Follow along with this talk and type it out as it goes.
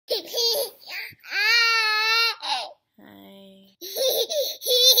Hi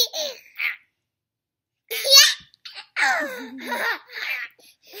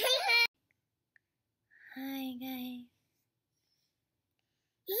guys.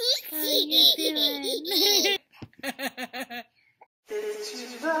 How you doing?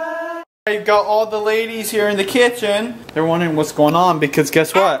 I've got all the ladies here in the kitchen. They're wondering what's going on because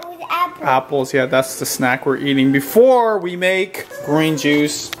guess what? Apples, yeah, that's the snack we're eating before we make green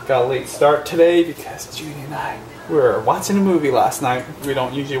juice. Got a late start today because Judy and I were watching a movie last night. We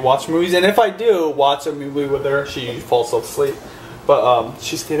don't usually watch movies, and if I do watch a movie with her, she falls asleep. But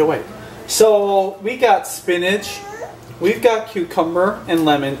she stayed awake. So we got spinach, we've got cucumber and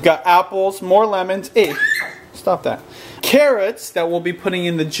lemon. Got apples, more lemons. Hey, stop that. Carrots that we'll be putting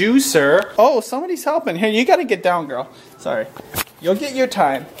in the juicer. Oh, somebody's helping. Here, you gotta get down, girl. Sorry. You'll get your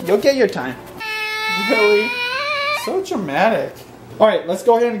time. You'll get your time. Really? So dramatic. Alright, let's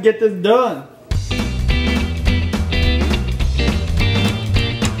go ahead and get this done.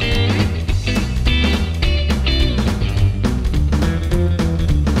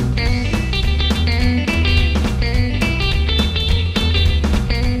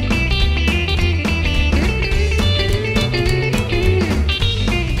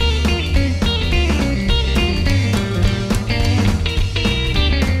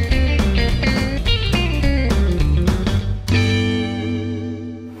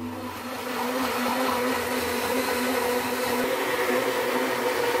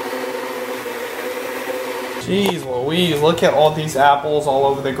 Jeez Louise, look at all these apples all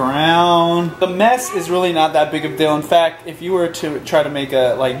over the ground. The mess is really not that big of a deal. In fact, if you were to try to make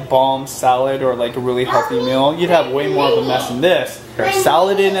a like bomb salad or like a really healthy meal, you'd have way more of a mess than this.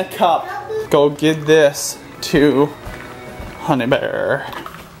 Salad in a cup. Go give this to Honey Bear.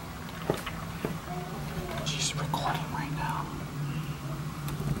 She's recording right now.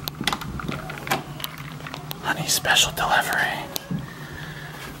 Honey, special delivery.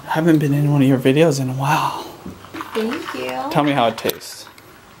 I haven't been in one of your videos in a while. Thank you. Tell me how it tastes.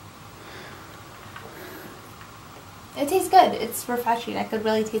 It tastes good. It's refreshing. I could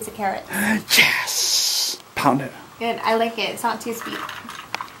really taste the carrots. Yes! Pound it. Good. I like it. It's not too sweet.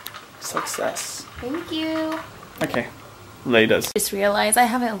 Success. Thank you. Okay. Laters. Just realized I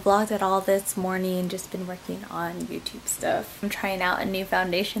haven't vlogged at all this morning. Just been working on YouTube stuff. I'm trying out a new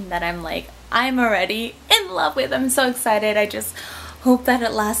foundation that I'm already in love with. I'm so excited. I just hope that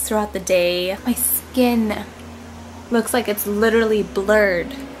it lasts throughout the day. My skin looks like it's literally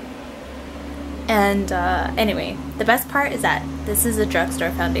blurred. And anyway, the best part is that this is a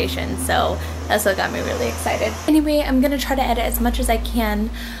drugstore foundation, so that's what got me really excited. Anyway, I'm gonna try to edit as much as I can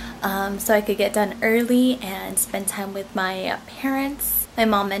so I could get done early and spend time with my parents. My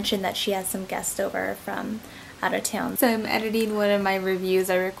mom mentioned that she has some guests over from out of town. So I'm editing one of my reviews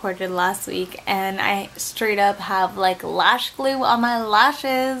I recorded last week, and I straight up have like lash glue on my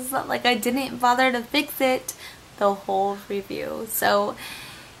lashes. Like I didn't bother to fix it the whole review. So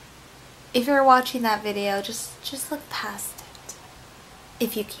if you're watching that video, just look past it.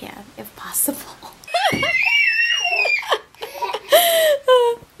 If you can, if possible.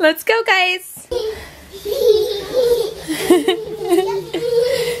 Let's go, guys.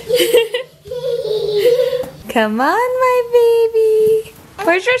 Come on, my baby.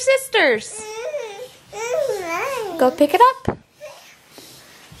 Where's your sisters? Go pick it up.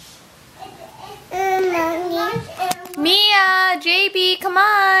 Mia, JB, come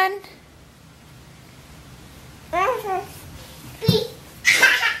on.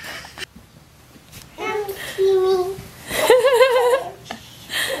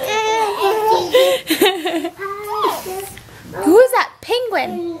 Who is that?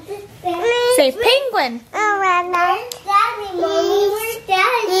 Penguin. Say penguin.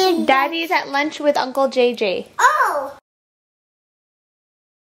 Daddy's at lunch with Uncle JJ. Oh.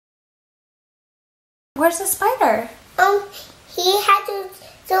 Where's the spider? He had to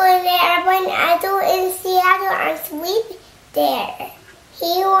do it there when I do in Seattle and sleep there.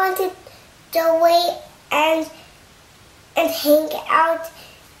 He wanted to wait and hang out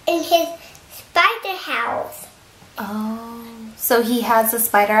in his spider house. Oh, so he has a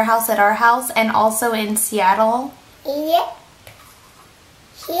spider house at our house and also in Seattle? Yep.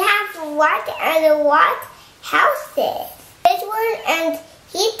 He has what and what houses. This one and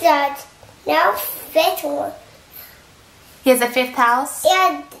he does. No, this one. He has a fifth house?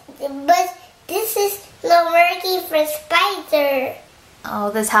 Yeah, but this is not working for spider.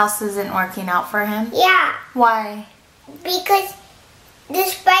 Oh, this house isn't working out for him? Yeah. Why? Because the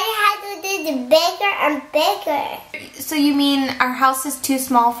spider has to do the bigger and bigger. So you mean our house is too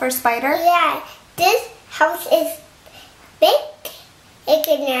small for spider? Yeah, this house is big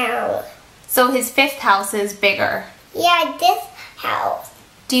bigger now. So his 5th house is bigger. Yeah, this house.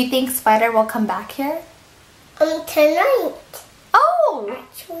 Do you think Spider will come back here? Tonight. Oh!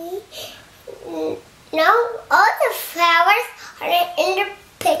 Actually, no, all the flowers are in the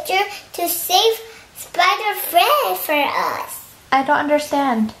picture to save Spider friend for us. I don't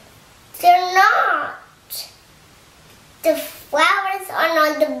understand. They're not. The flowers are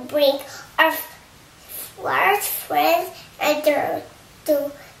on the brink are flowers friends, and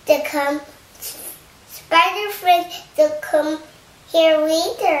they come. Spider friends, they'll come here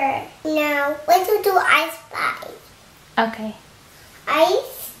later. Now, let's do I Spy. Okay. I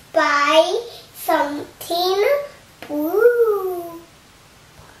spy something blue.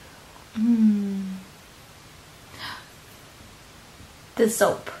 The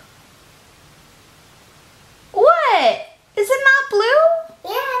soap. What? Is it not blue?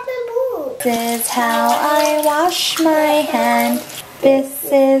 Yeah, it's blue. This is how I wash my hand. This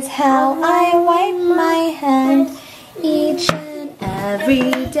is how I wipe my hand. Each and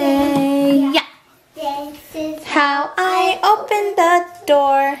every day. Yeah. This is How I open the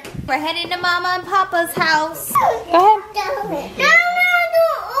door. We're heading to Mama and Papa's house. Go ahead.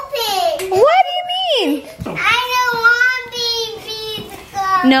 don't open. What do you mean? I don't want babies to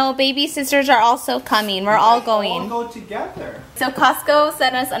go. No, baby sisters are also coming. We're all going. All go together. So Costco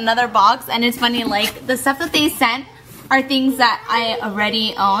sent us another box, and it's funny, like the stuff that they sent are things that I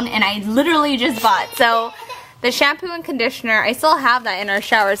already own and I literally just bought. So the shampoo and conditioner, I still have that in our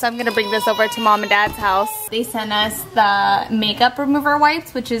shower, so I'm gonna bring this over to Mom and Dad's house. They sent us the makeup remover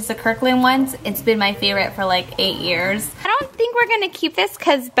wipes, which is the Kirkland ones. It's been my favorite for like 8 years. I don't think we're gonna keep this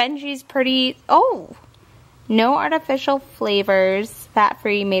because Benji's pretty, oh, no artificial flavors,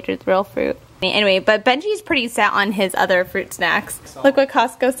 fat-free, made with real fruit. Anyway, but Benji's pretty set on his other fruit snacks. Look what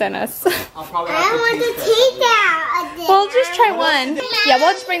Costco sent us. I want to take that. We'll just try one. Yeah,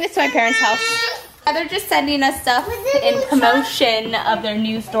 we'll just bring this to my parents' house. They're just sending us stuff in promotion of their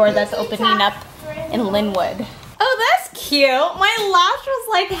new store that's opening up in Linwood. Oh, that's cute. My lash was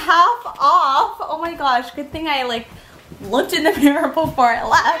like half off. Oh my gosh, good thing I like looked in the mirror before I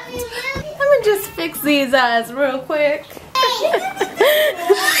left. I'm gonna just fix these real quick.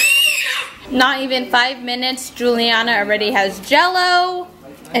 Not even 5 minutes, Juliana already has Jell-O,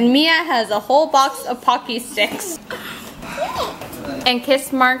 and Mia has a whole box of Pocky sticks. And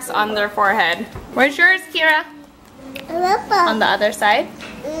kiss marks on their forehead. Where's yours, Kira? On the other side.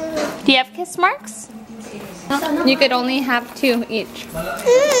 Do you have kiss marks? You could only have 2 each.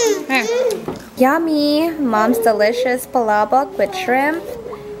 Here. Yummy! Mom's delicious palabok with shrimp.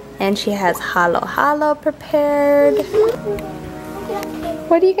 And she has halo halo prepared.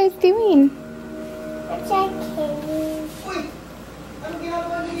 What are you guys doing?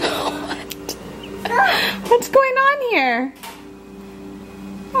 What's going on here?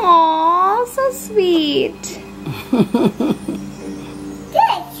 Aww, so sweet.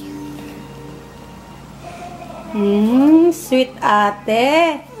 Sweet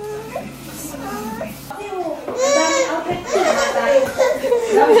ate.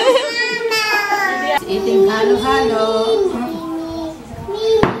 Eating halo-halo.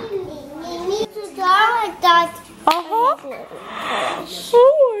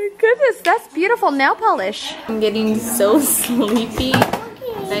 Oh my goodness, that's beautiful nail polish. I'm getting so sleepy.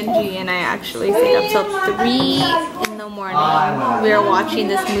 Benji and I actually stayed up till 3 in the morning. We were watching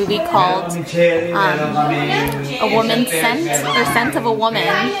this movie called A Woman's Scent, or Scent of a Woman,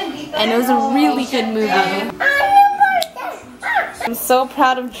 and it was a really good movie. I'm so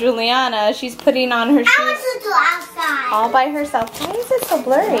proud of Juliana. She's putting on her shoes all by herself. Why is it so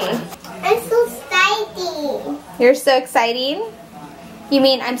blurry? I'm so excited. You're so exciting? You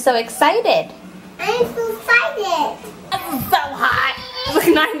mean I'm so excited? I'm so excited. It's so hot. It's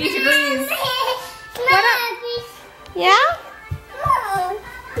like 90 degrees. What up? Yeah?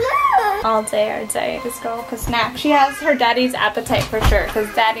 All day, just go up a snack. She has her daddy's appetite for sure,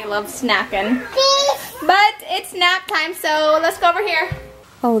 because daddy loves snacking. But it's nap time, so let's go over here.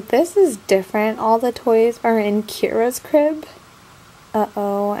 Oh, this is different. All the toys are in Kira's crib.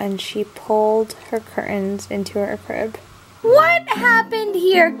 Uh-oh, and she pulled her curtains into her crib. What happened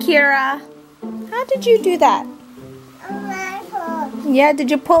here, Kira? How did you do that? Yeah, did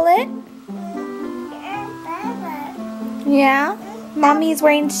you pull it? Yeah? Mommy's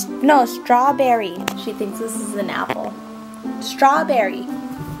wearing, no, strawberry. She thinks this is an apple. Strawberry.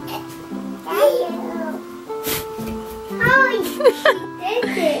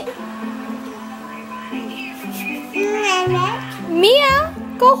 Mia,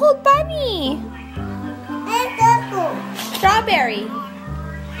 go hold Bunny. Strawberry.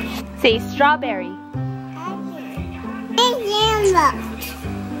 Say strawberry.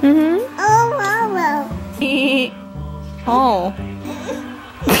 Mm-hmm. Oh, wow. Oh.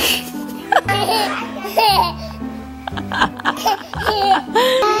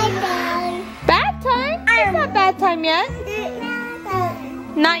 Bad time? It's not bad time yet.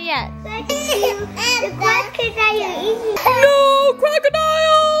 Not yet. No,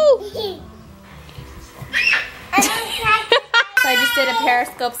 crocodile! So I just did a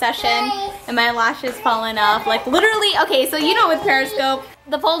Periscope session and my lashes falling off. Like literally, okay, so you know with Periscope,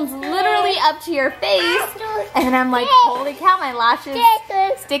 the phone's literally up to your face. And I'm like, holy cow, my lashes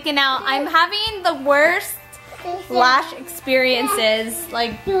sticking out. I'm having the worst lash experiences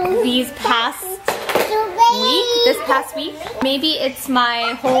like this past week. Maybe it's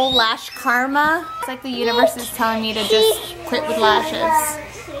my whole lash karma. It's like the universe is telling me to just quit with lashes.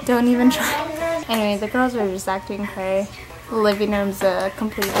 Don't even try. Anyway, the girls are just acting cray. The living room's a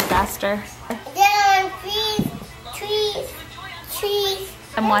complete disaster. Trees.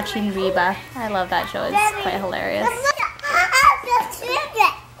 I'm watching Reba. I love that show. It's quite hilarious.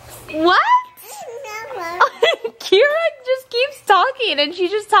 What? Kira just keeps talking and she's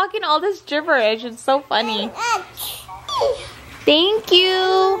just talking all this gibberish. It's so funny. Thank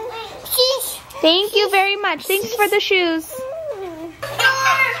you. Thank you very much. Thanks for the shoes.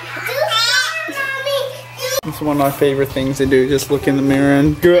 It's one of my favorite things to do. Just look in the mirror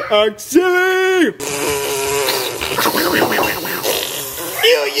and go, silly! Ew,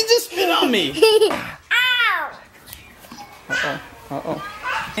 you just spit on me! Uh-oh.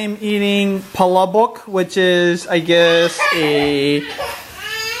 I'm eating palabok, which is, I guess, a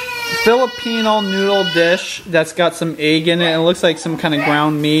Filipino noodle dish that's got some egg in it. It looks like some kind of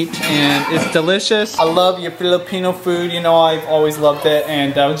ground meat, and it's delicious. I love your Filipino food. You know, I've always loved it,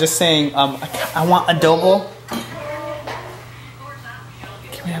 and I was just saying, I want adobo.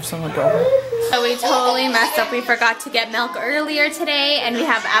 Can we have some adobo? So we totally messed up. We forgot to get milk earlier today, and we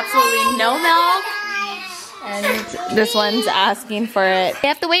have absolutely no milk. And this one's asking for it. We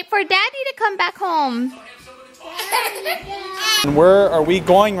have to wait for Daddy to come back home. And where are we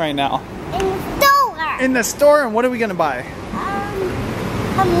going right now? In the store. In the store, and what are we gonna buy?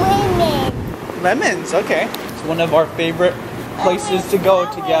 Lemons. Lemons, okay. It's one of our favorite places to go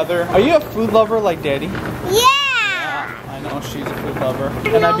together. Are you a food lover like Daddy? Yeah. I know she's a food lover.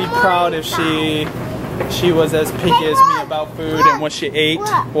 And I'd be proud if she was as picky as me about food and what she ate.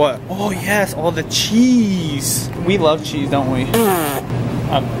 What? Oh yes, all the cheese. We love cheese, don't we?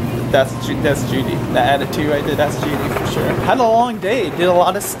 That's Judy. That attitude right there, that's Judy for sure. Had a long day, did a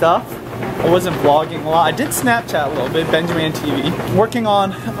lot of stuff. I wasn't vlogging a lot. I did Snapchat a little bit, Benji and TV. Working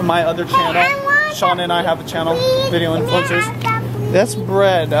on my other channel. Sean and I have a channel, Video Influencers. That's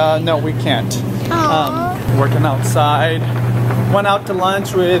bread. No, we can't. Working outside. Went out to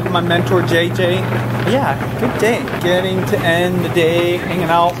lunch with my mentor JJ. Yeah, good day. Getting to end the day hanging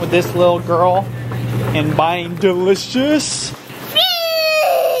out with this little girl and buying delicious.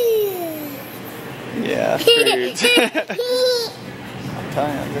 Yeah, foods. I'm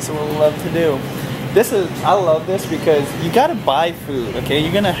telling you, this is what we love to do. I love this because you gotta buy food, okay?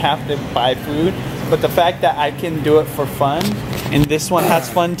 You're gonna have to buy food, but the fact that I can do it for fun, and this one has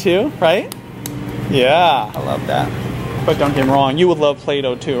fun too, right? Yeah, I love that. But don't get me wrong, you would love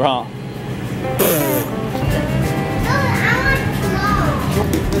Play-Doh too, huh?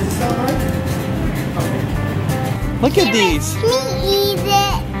 Look at these. We eat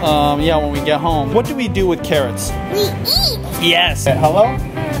it. Yeah, when we get home. What do we do with carrots? We eat. Yes. Hello?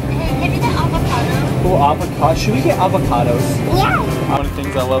 Maybe the avocado. Oh, avocado. Should we get avocados? Yeah. One of the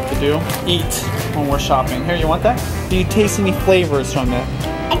things I love to do, eat when we're shopping. Here, you want that? Do you taste any flavors from it?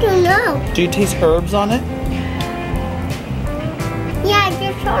 I don't know. Do you taste herbs on it? Yeah,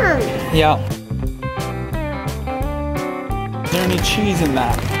 just herbs. Yeah. Is there any cheese in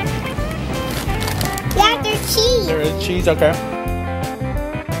that? Yeah, there's cheese. There is cheese, okay.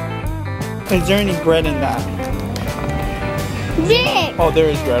 Is there any bread in that? Bread. Oh, there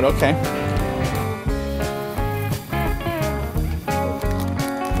is bread, okay.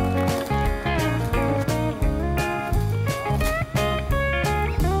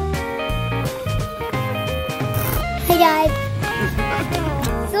 Hey guys.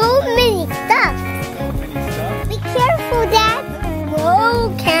 So many stuff. Be careful, Dad.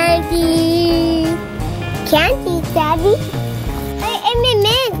 Whoa, candy. Candy, Daddy.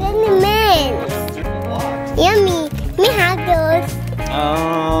 M&M's. Yummy. Me have those.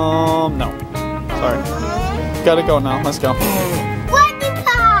 No. Sorry. Gotta go now. Let's go. Bunny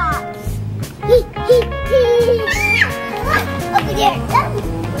pops. Over there.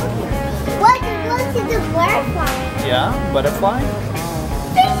 What is the butterfly? Yeah, butterfly?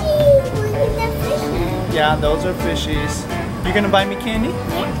 Fishy. Look at the fishy. Yeah, those are fishies. You're gonna buy me candy?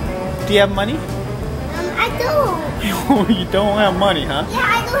 Yeah. Do you have money? I don't. You don't have money, huh? Yeah,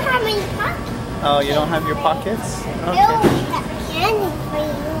 I don't have any pockets. Oh, you don't have your pockets? I Okay. only got candy for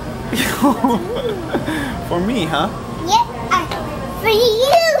you. For me, huh? Yeah, for you.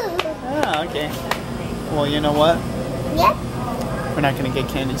 Ah, okay. Well, you know what? Yep. We're not gonna get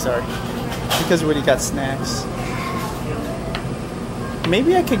candy, sorry. Because we already got snacks.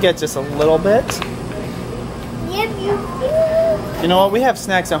 Maybe I could get just a little bit. Yep, you do. You know what? We have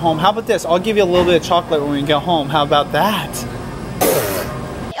snacks at home. How about this? I'll give you a little bit of chocolate when we get home. How about that?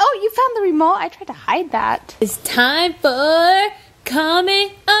 Oh, you found the remote? I tried to hide that. It's time for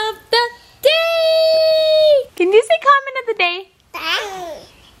comment of the day. Can you say comment of the day?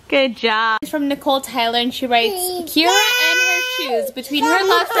 Good job. It's from Nicole Tyler, and she writes, Kira and her shoes. Between her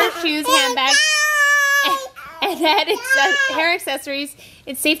lobster shoes, handbag, and hair accessories,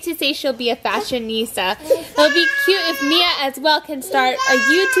 it's safe to say she'll be a fashionista. It'll be cute if Mia as well can start a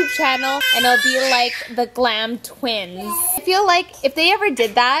YouTube channel, and it'll be like the Glam Twins. I feel like if they ever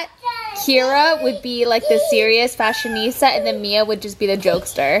did that, Kira would be like the serious fashionista, and then Mia would just be the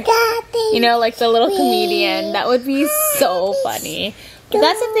jokester. You know, like the little comedian. That would be so funny. But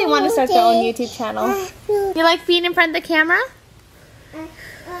that's if they want to start their own YouTube channel. You like being in front of the camera?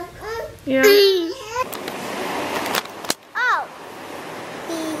 Yeah. Oh.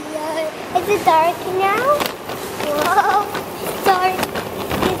 Is it dark now? Whoa. It's dark.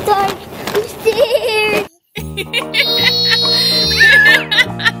 It's dark. I'm scared.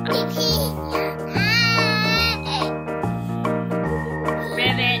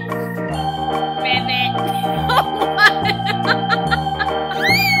 Ribbit. Ribbit.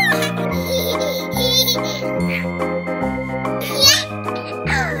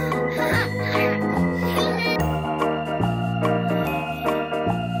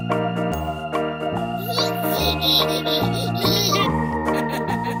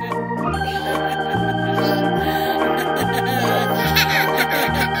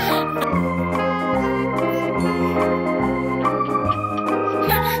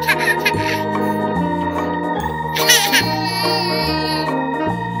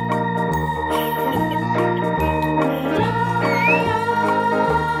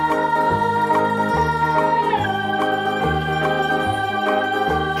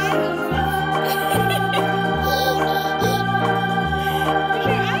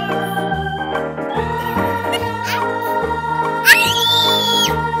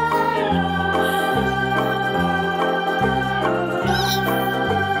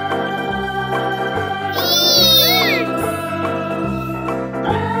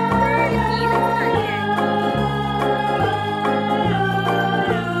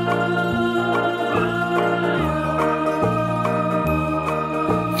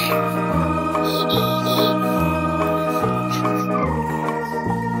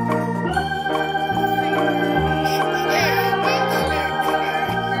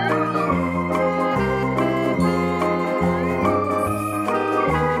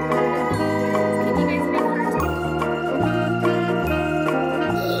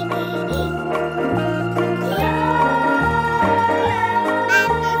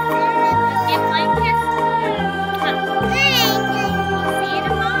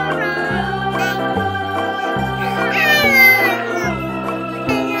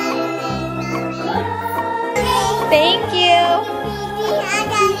 What? Thank you.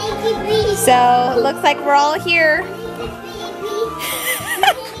 So, looks like we're all here.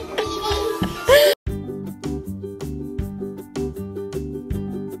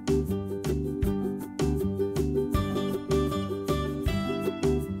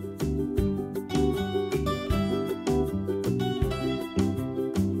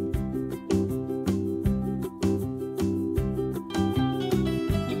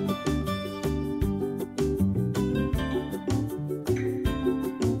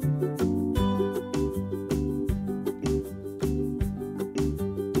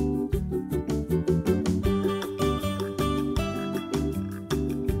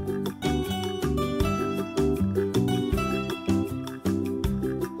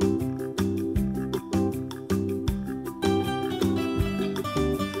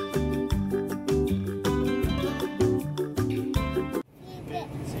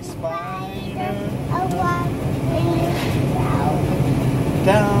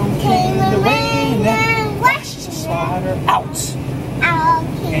 Down came the rain and washed the spider out.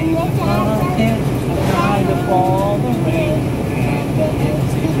 Came the tide of all the rain. And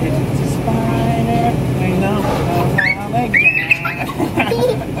it's a spider. We know how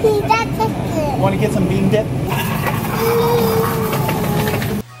again. Want to get some bean dip? Mommy,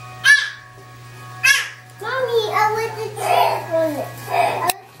 I want the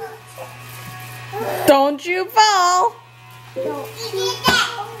Don't you fall.